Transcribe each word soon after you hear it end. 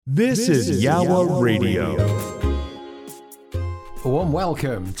This is Yawa Radio. A warm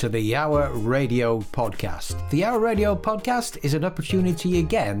welcome to the Yawa Radio podcast. The Yawa Radio podcast is an opportunity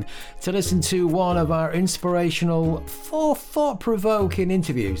again to listen to one of our inspirational, thought-provoking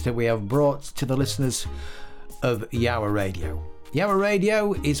interviews that we have brought to the listeners of Yawa Radio. Yawa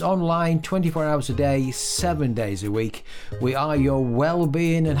Radio is online 24 hours a day, 7 days a week. We are your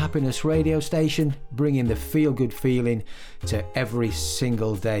well-being and happiness radio station, bringing the feel-good feeling to every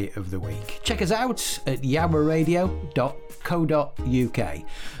single day of the week. Check us out at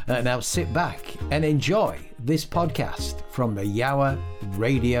yawaradio.co.uk. Now sit back and enjoy this podcast from the Yawa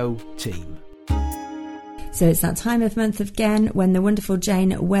Radio team. So it's that time of month again when the wonderful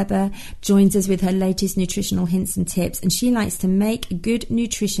Jane Webber joins us with her latest nutritional hints and tips, and she likes to make good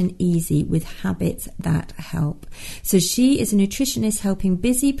nutrition easy with habits that help. So she is a nutritionist helping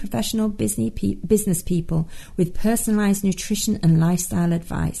busy professional business people with personalised nutrition and lifestyle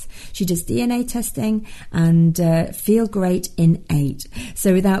advice. She does DNA testing and feel great in 8.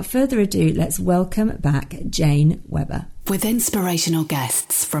 So without further ado, let's welcome back Jane Webber. With inspirational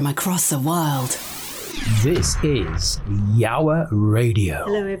guests from across the world. This is Yawa Radio.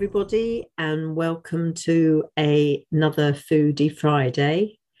 Hello everybody and welcome to another Foodie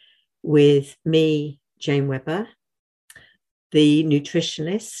Friday with me, Jane Webber, the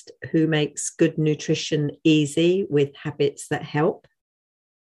nutritionist who makes good nutrition easy with habits that help.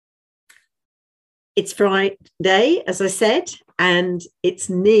 It's Friday, as I said, and it's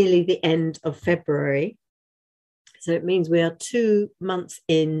nearly the end of February. So it means we are 2 months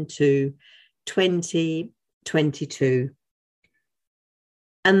into 2022.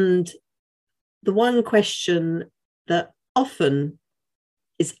 And the one question that often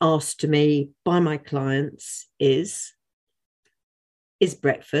is asked to me by my clients is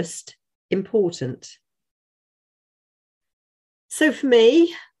breakfast important? So for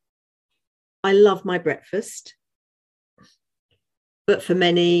me, I love my breakfast. But for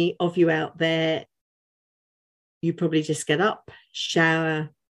many of you out there, you probably just get up,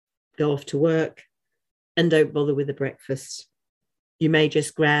 shower, go off to work and don't bother with the breakfast. You may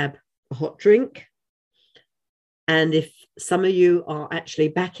just grab a hot drink. And if some of you are actually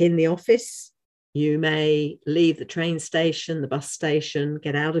back in the office, you may leave the train station, the bus station,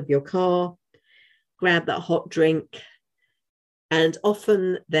 get out of your car, grab that hot drink. And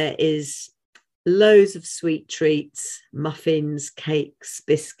often there is loads of sweet treats, muffins, cakes,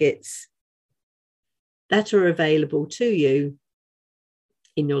 biscuits that are available to you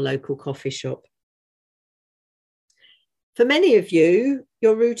in your local coffee shop. For many of you,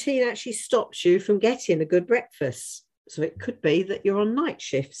 your routine actually stops you from getting a good breakfast. So it could be that you're on night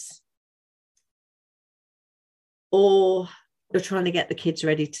shifts or you're trying to get the kids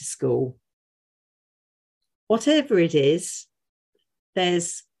ready to school. Whatever it is,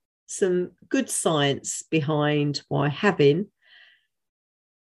 there's some good science behind why having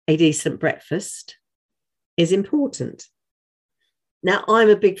a decent breakfast is important. Now, I'm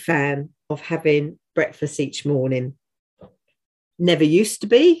a big fan of having breakfast each morning. Never used to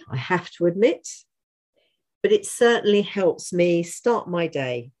be, I have to admit, but it certainly helps me start my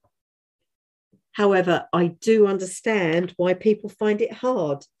day. However, I do understand why people find it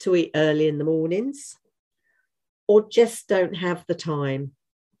hard to eat early in the mornings or just don't have the time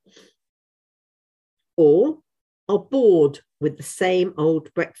or are bored with the same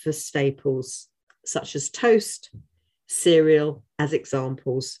old breakfast staples such as toast, cereal as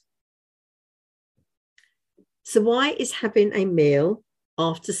examples. So why is having a meal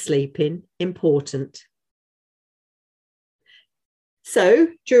after sleeping important? So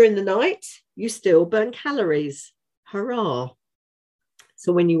during the night, you still burn calories. Hurrah.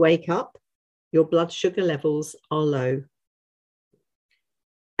 So when you wake up, your blood sugar levels are low.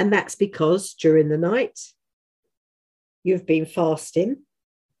 And that's because during the night, you've been fasting.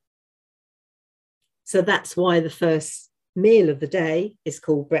 So that's why the first meal of the day is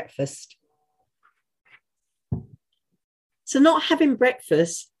called breakfast. So not having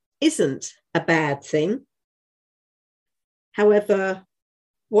breakfast isn't a bad thing. However,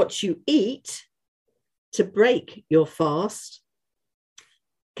 what you eat to break your fast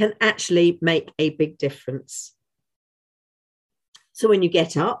can actually make a big difference. So when you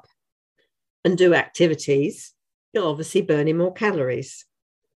get up and do activities, you're obviously burning more calories.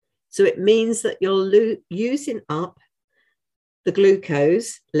 So it means that you're using up the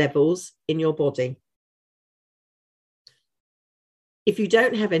glucose levels in your body. If you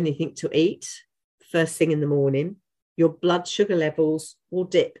don't have anything to eat first thing in the morning, your blood sugar levels will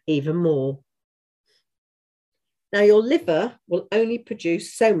dip even more. Now, your liver will only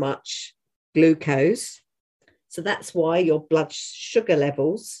produce so much glucose. So that's why your blood sugar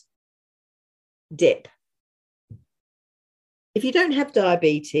levels dip. If you don't have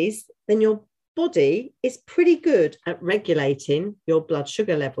diabetes, then your body is pretty good at regulating your blood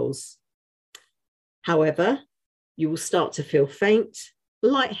sugar levels. However, you will start to feel faint,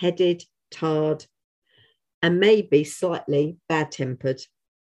 lightheaded, tired, and maybe slightly bad-tempered.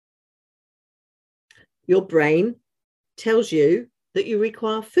 Your brain tells you that you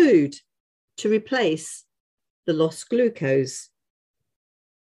require food to replace the lost glucose.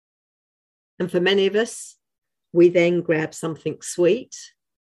 And for many of us, we then grab something sweet,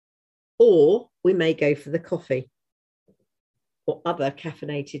 or we may go for the coffee or other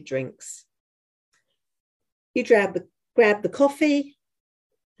caffeinated drinks. You grab the coffee,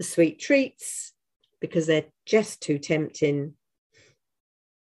 the sweet treats, because they're just too tempting.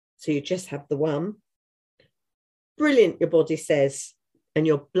 So you just have the one. Brilliant, your body says, and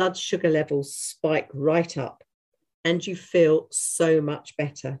your blood sugar levels spike right up and you feel so much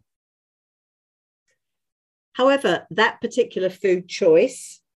better. However, that particular food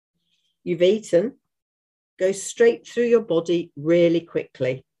choice you've eaten goes straight through your body really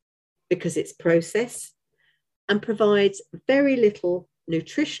quickly because it's processed and provides very little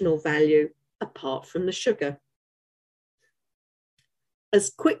nutritional value apart from the sugar.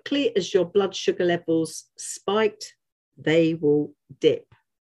 As quickly as your blood sugar levels spiked, they will dip.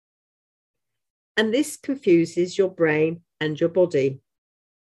 And this confuses your brain and your body.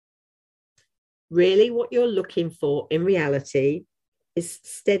 Really, what you're looking for in reality is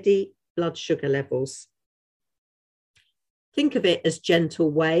steady blood sugar levels. Think of it as gentle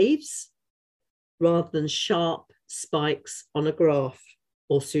waves rather than sharp spikes on a graph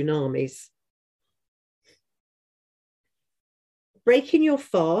or tsunamis. Breaking your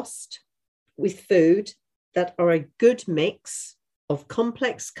fast with food that are a good mix of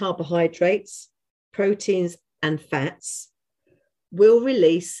complex carbohydrates, proteins, and fats will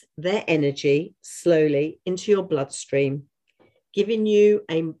release their energy slowly into your bloodstream, giving you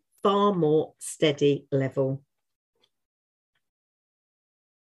a far more steady level.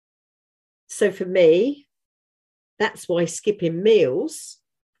 So for me, that's why skipping meals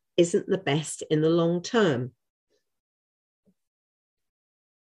isn't the best in the long term.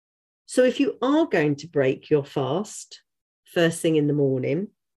 So if you are going to break your fast first thing in the morning,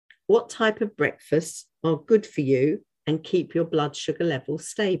 what type of breakfasts are good for you and keep your blood sugar levels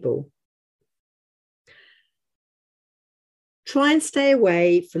stable? Try and stay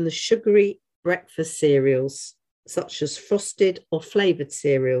away from the sugary breakfast cereals, such as frosted or flavoured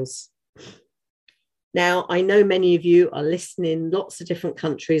cereals. Now, I know many of you are listening in lots of different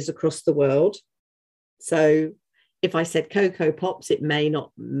countries across the world. So if I said Cocoa Pops, it may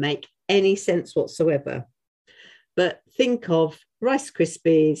not make any sense whatsoever. But think of Rice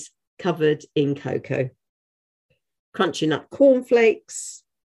Krispies covered in cocoa, Crunchy Nut cornflakes,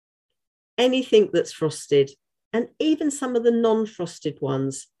 anything that's frosted, and even some of the non-frosted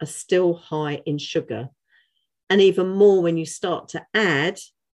ones are still high in sugar, and even more when you start to add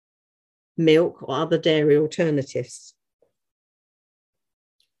milk or other dairy alternatives.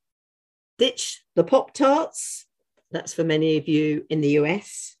 Ditch the Pop-Tarts, that's for many of you in the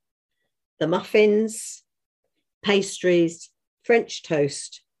US, the muffins, pastries, French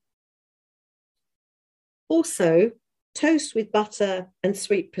toast. Also, toast with butter and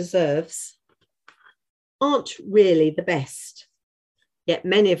sweet preserves aren't really the best. Yet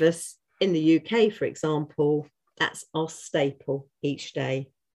many of us in the UK, for example, that's our staple each day.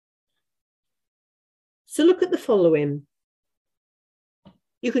 So look at the following.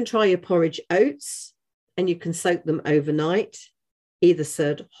 You can try your porridge oats and you can soak them overnight, either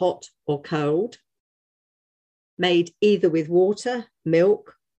served hot or cold, made either with water,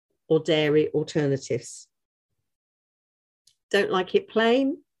 milk, or dairy alternatives. Don't like it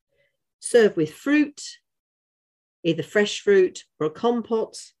plain? Serve with fruit, either fresh fruit or a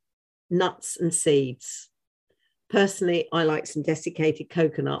compote, nuts and seeds. Personally, I like some desiccated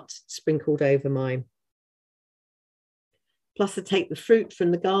coconut sprinkled over mine. Plus, I take the fruit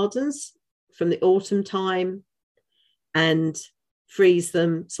from the gardens from the autumn time and freeze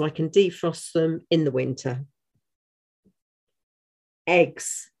them so I can defrost them in the winter.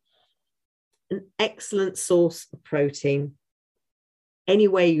 Eggs, an excellent source of protein. Any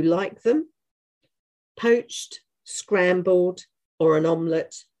way you like them, poached, scrambled, or an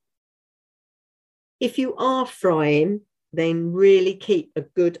omelette. If you are frying, then really keep a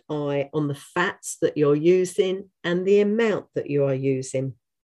good eye on the fats that you're using and the amount that you are using.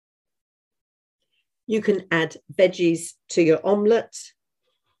 You can add veggies to your omelette.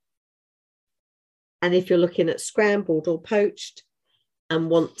 And if you're looking at scrambled or poached and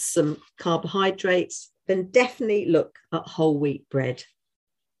want some carbohydrates, then definitely look at whole wheat bread.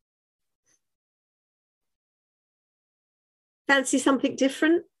 Fancy something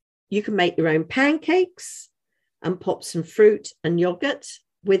different? You can make your own pancakes and pop some fruit and yogurt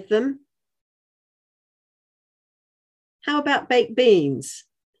with them. How about baked beans?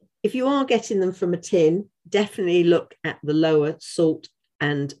 If you are getting them from a tin, definitely look at the lower salt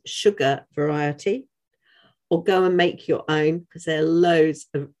and sugar variety, or go and make your own, because there are loads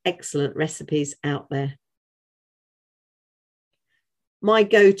of excellent recipes out there. My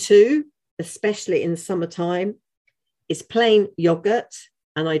go-to, especially in the summertime, is plain yogurt,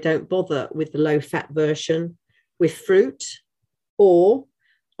 and I don't bother with the low-fat version, with fruit, or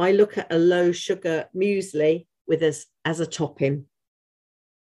I look at a low-sugar muesli with as a topping.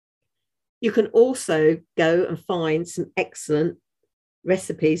 You can also go and find some excellent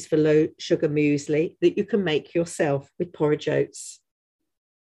recipes for low sugar muesli that you can make yourself with porridge oats.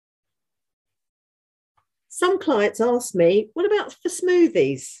 Some clients ask me, what about for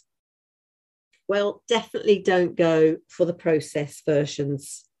smoothies? Well, definitely don't go for the processed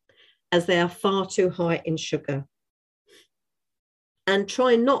versions, as they are far too high in sugar. And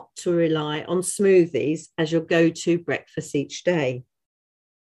try not to rely on smoothies as your go-to breakfast each day.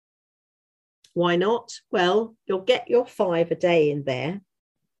 Why not? Well, you'll get your 5 a day in there.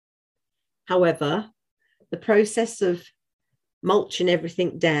 However, the process of mulching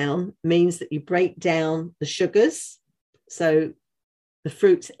everything down means that you break down the sugars. So the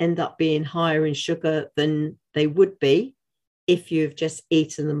fruits end up being higher in sugar than they would be if you've just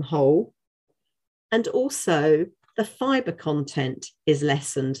eaten them whole. And also the fiber content is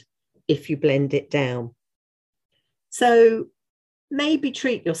lessened if you blend it down. So maybe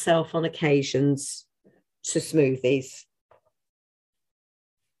treat yourself on occasions to smoothies.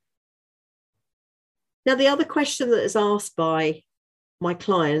 Now, the other question that is asked by my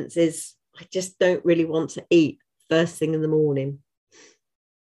clients is, I just don't really want to eat first thing in the morning.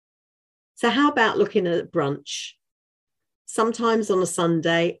 So how about looking at brunch? Sometimes on a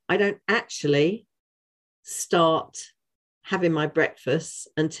Sunday, I don't actually start having my breakfast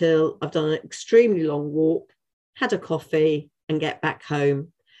until I've done an extremely long walk, had a coffee, and get back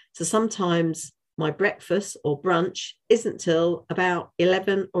home. So sometimes my breakfast or brunch isn't till about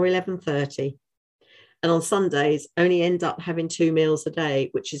 11 or 11:30. And on Sundays, only end up having 2 meals a day,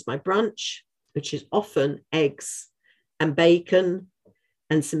 which is my brunch, which is often eggs and bacon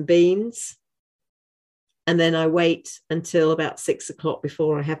and some beans. And then I wait until about 6 o'clock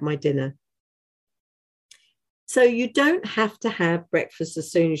before I have my dinner. So you don't have to have breakfast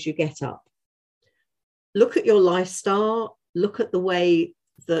as soon as you get up. Look at your lifestyle. Look at the way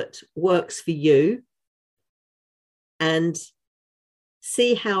that works for you and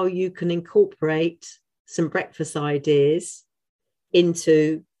see how you can incorporate some breakfast ideas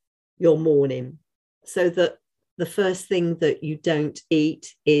into your morning so that the first thing that you don't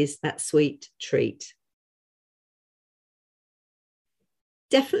eat is that sweet treat.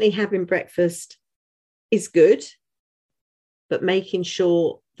 Definitely having breakfast is good, but making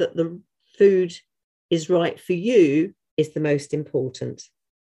sure that the food is right for you is the most important.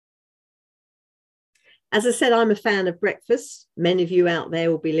 As I said, I'm a fan of breakfast. Many of you out there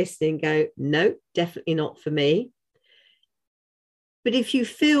will be listening and go, no, definitely not for me. But if you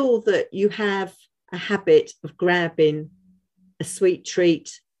feel that you have a habit of grabbing a sweet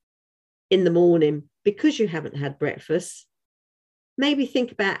treat in the morning because you haven't had breakfast, maybe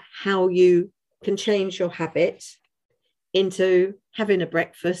think about how you can change your habit into having a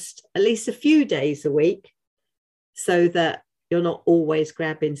breakfast at least a few days a week, so that you're not always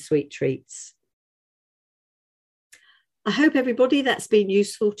grabbing sweet treats. I hope, everybody, that's been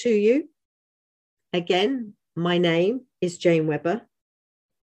useful to you. Again, my name is Jane Webber.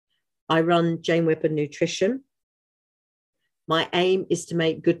 I run Jane Webber Nutrition. My aim is to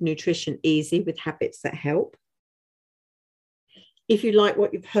make good nutrition easy with habits that help. If you like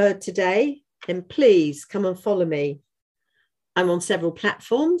what you've heard today, then please come and follow me. I'm on several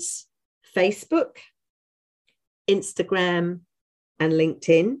platforms: Facebook, Instagram, and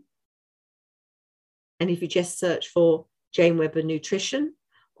LinkedIn. And if you just search for Jane Webber Nutrition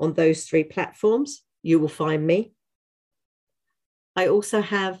on those 3 platforms, you will find me. I also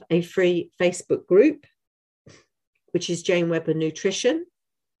have a free Facebook group, which is Jane Webber Nutrition,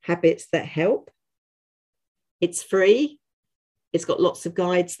 Habits That Help. It's free. It's got lots of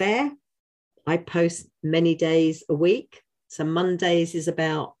guides there. I post many days a week. So Mondays is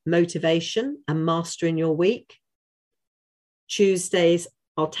about motivation and mastering your week. Tuesdays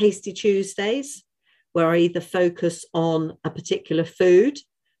are Tasty Tuesdays, where I either focus on a particular food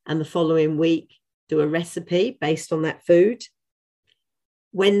and the following week do a recipe based on that food.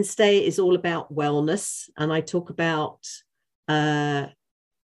 Wednesday is all about wellness, and I talk about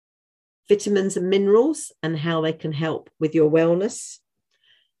vitamins and minerals and how they can help with your wellness.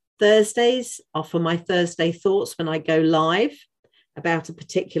 Thursdays are for my Thursday thoughts when I go live about a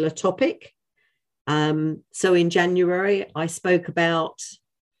particular topic. So in January, I spoke about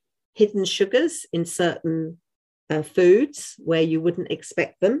hidden sugars in certain foods where you wouldn't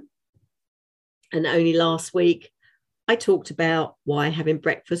expect them. And only last week, I talked about why having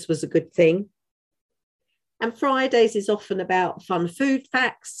breakfast was a good thing. And Fridays is often about fun food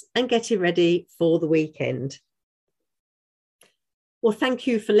facts and getting ready for the weekend. Well, thank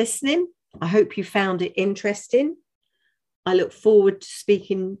you for listening. I hope you found it interesting. I look forward to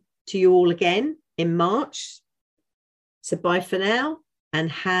speaking to you all again in March. So bye for now,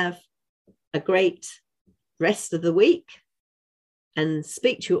 and have a great rest of the week, and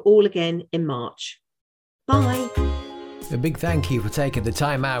speak to you all again in March. Bye. A big thank you for taking the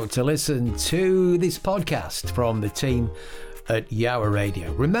time out to listen to this podcast from the team at Yawa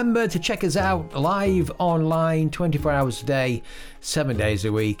Radio. Remember to check us out live online 24 hours a day, 7 days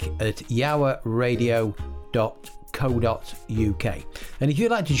a week at yawaradio.co.uk. And if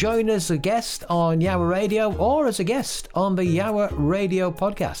you'd like to join us as a guest on Yawa Radio or as a guest on the Yawa Radio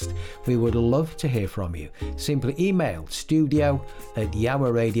podcast, we would love to hear from you. Simply email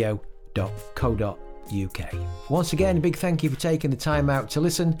studio@yawaradio.co.uk. Once again, a big thank you for taking the time out to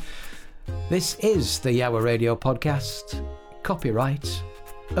listen. This is the Yawa Radio podcast. Copyright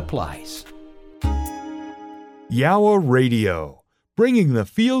applies. Yawa Radio, bringing the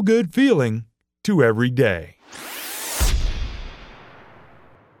feel-good feeling to every day.